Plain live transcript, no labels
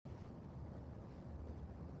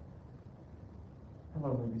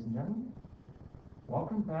Hello, ladies and gentlemen.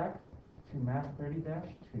 Welcome back to Math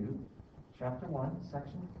 30-2, Chapter 1,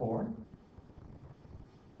 Section 4.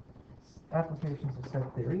 Applications of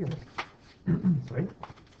set theory. Sorry.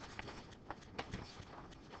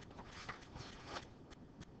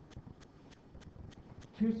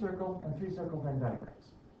 Two-circle and three-circle Venn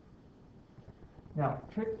diagrams. Now,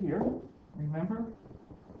 trick here, remember,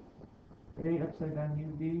 A upside down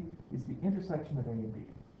UV is the intersection of A and B.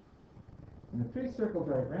 In the three-circle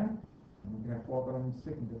diagram, I'm going to fall, but I'm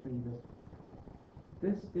sticking to show you this.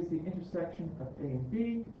 This is the intersection of A and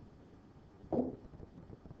B.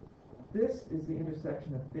 This is the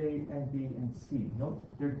intersection of A and B and C. Note,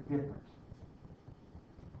 they're different.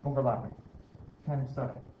 Overlapping. Kind of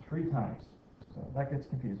stuff 3 times. So that gets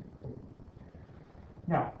confusing.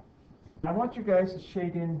 Now, I want you guys to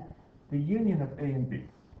shade in the union of A and B.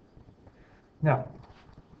 Now,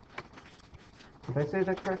 did I say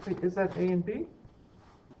that correctly? Is that A and B?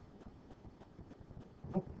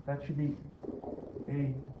 Oh, that should be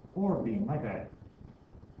A or B, my bad.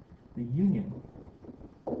 The union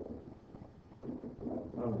of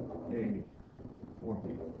A or B.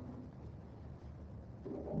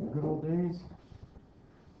 In the good old days,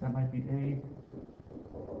 that might be A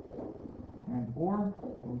and or.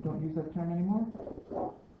 We don't use that term anymore.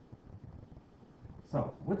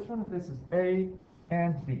 So, which one of this is A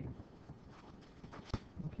and B?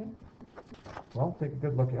 Okay. Well, take a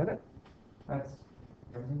good look at it. That's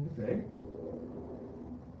everything that's A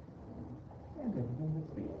and everything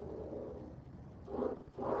that's B.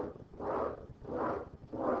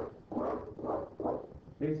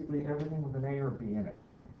 Basically everything with an A or B in it.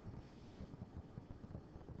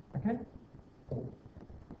 Okay?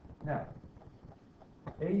 Now,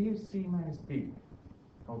 AUC minus B.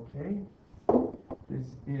 Okay? This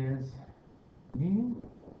is union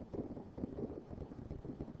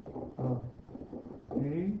of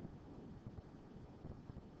A.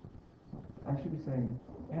 I should be saying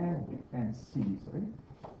and C, sorry.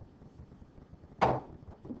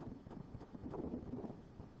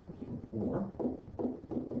 Or,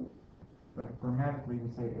 but grammatically we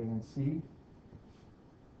say A and C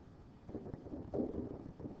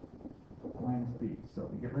minus B. So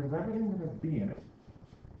we get rid of everything that has B in it.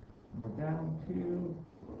 And we're down to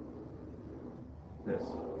this.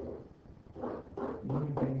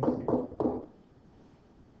 Union A and C.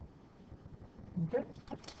 Okay?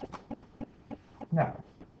 Now,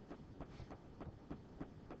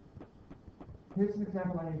 here's an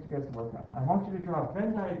example I need you guys to work on. I want you to draw a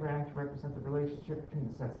Venn diagram to represent the relationship between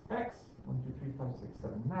the sets X, 1, 2, 3, 4, 6,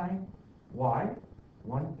 7, 9, Y,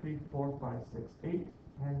 1, 3, 4, 5, 6, 8,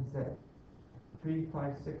 and Z, 3,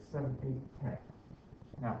 5, 6, 7, 8, 10.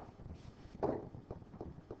 Now,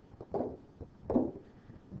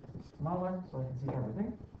 smaller so I can see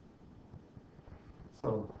everything. So,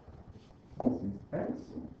 this is X,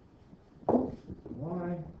 this is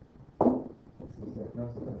Y, this is Z. No,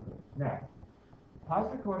 now, pause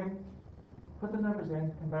the recording, put the numbers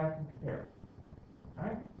in, come back and compare.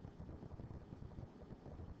 Alright?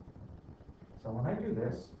 So when I do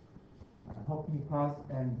this, I'm hoping you pause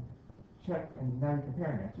and check and now you're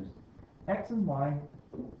comparing answers. X and Y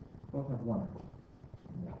both have 1.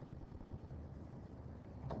 No.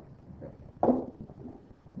 Okay.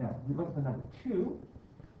 Now, if we look at the number 2,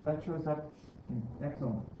 that shows up in X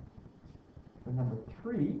only. The number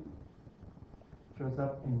 3 shows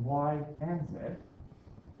up in Y and Z.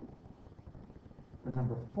 The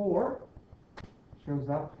number 4 shows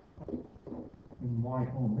up in Y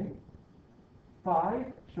only.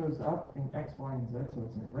 5 shows up in X, Y, and Z, so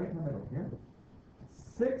it's right in the middle here.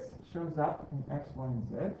 6 shows up in X, Y, and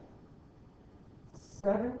Z.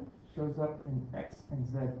 7 shows up in X and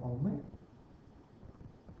Z only.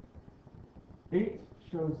 8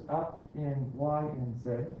 shows up in Y and Z,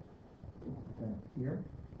 down here.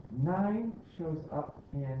 9 shows up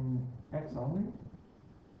in X only.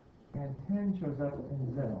 And 10 shows up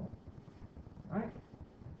in Z only. Alright?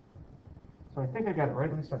 So I think I got it right.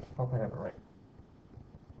 Let me start. Hope I have it right.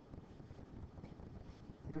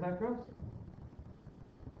 See where that goes?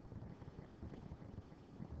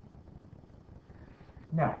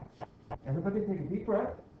 Now, everybody take a deep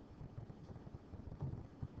breath.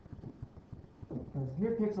 Because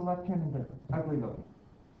here takes a left turn into ugly looking.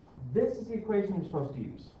 This is the equation you're supposed to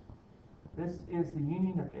use. This is the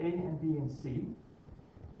union of A and B and C.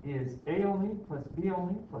 Is A only plus B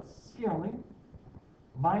only plus C only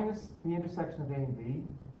minus the intersection of A and B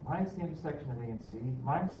minus the intersection of A and C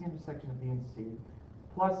minus the intersection of B and C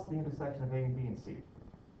plus the intersection of A and B and C.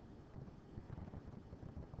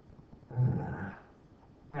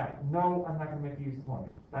 Now, no, I'm not going to make you use the formula.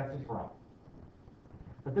 That's just wrong.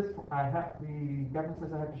 But the government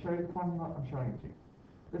says I have to show you the formula, I'm showing it to you.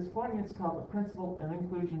 This formula is called the principle of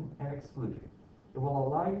inclusion and exclusion. It will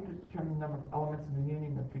allow you to determine the number of elements in the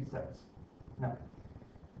union of three sets. Now,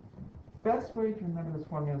 best way to remember this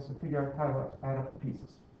formula is to figure out how to add up the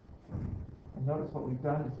pieces. And notice what we've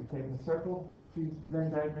done is we've taken a circle, these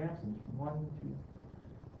Venn diagrams, and 1,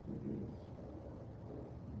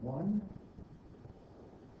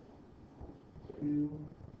 2,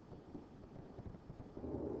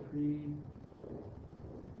 3,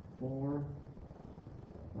 4,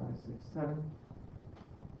 5, 6, 7.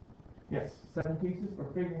 Yes, 7 pieces.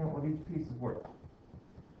 We're figuring out what each piece is worth.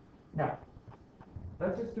 Now,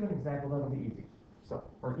 let's just do an example that'll be easy.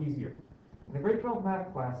 Or easier. In the grade 12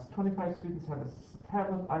 math class, 25 students have a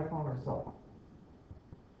tablet, iPhone, or cell phone.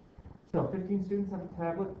 So 15 students have a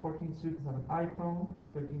tablet, 14 students have an iPhone,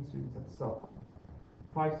 13 students have a cell phone.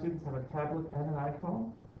 5 students have a tablet and an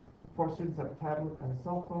iPhone, 4 students have a tablet and a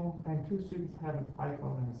cell phone, and 2 students have an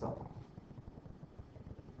iPhone and a cell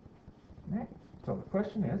phone. Okay. So the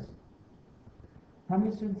question is, how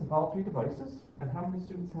many students have all 3 devices, and how many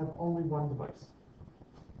students have only 1 device?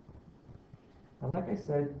 Now, like I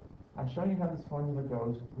said, I'm showing you how this formula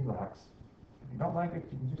goes. Relax. If you don't like it,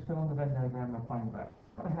 you can just fill in the Venn diagram and I'll find it out.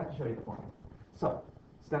 But I have to show you the formula. So,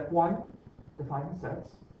 step 1, define the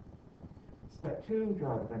sets. Step 2,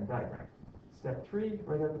 draw the Venn diagram. Step 3,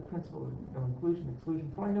 write out the principle of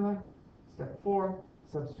inclusion-exclusion formula. Step 4,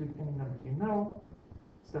 substitute any number you know.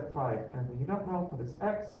 Step 5, anything you don't know, put as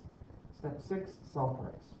x. Step 6, solve for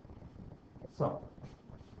x. So,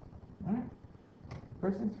 all right.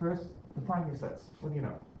 First things first, define your sets. What do you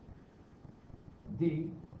know?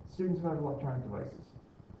 D, students who have electronic devices.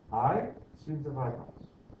 I, students who have iPhones.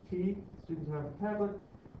 T, students who have a tablet.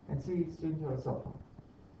 And C, students who have a cell phone.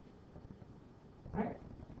 Right?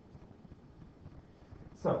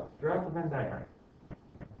 So, draw out the Venn diagram.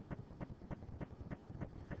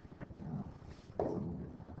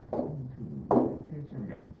 Here we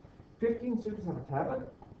go. 15 students have a tablet.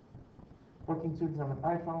 14 students have an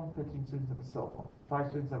iPhone. 15 students have a cell phone. 5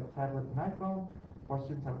 students have a tablet and an iPhone. 4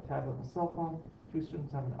 students have a tablet and a cell phone. 2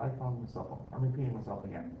 students have an iPhone and a cell phone. I'm repeating myself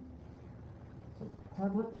again. So,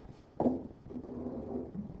 tablet,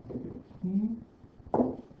 15,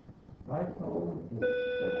 iPhone is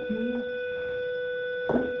 13,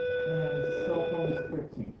 and cell phone is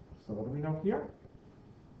 13. So what do we know here?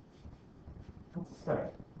 Let's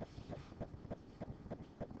start.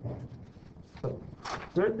 So,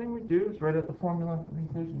 third thing we do is write out the formula of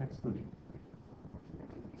inclusion and exclusion.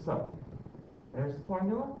 So, there's the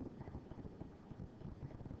formula.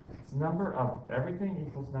 It's number of everything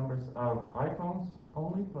equals numbers of iPhones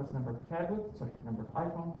only plus number of tablets, so number of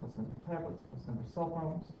iPhones plus number of tablets plus number of cell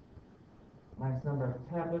phones minus number of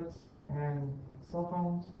tablets and cell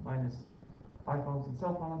phones minus iPhones and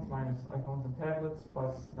cell phones minus iPhones and tablets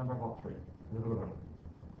plus number of all 3.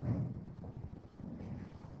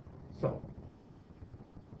 So,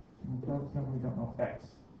 until this number we don't know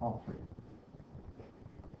x, all 3.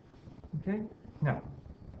 Okay, now,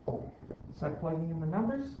 start plugging in the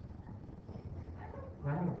numbers.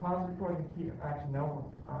 Now I'm going to pause the recording here. Actually,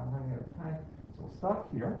 no, I'm running out of time. So we'll stop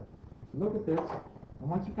here. Look at this. And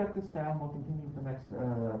once you've got this down, we'll continue with the next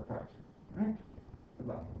fraction. All right? Good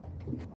luck.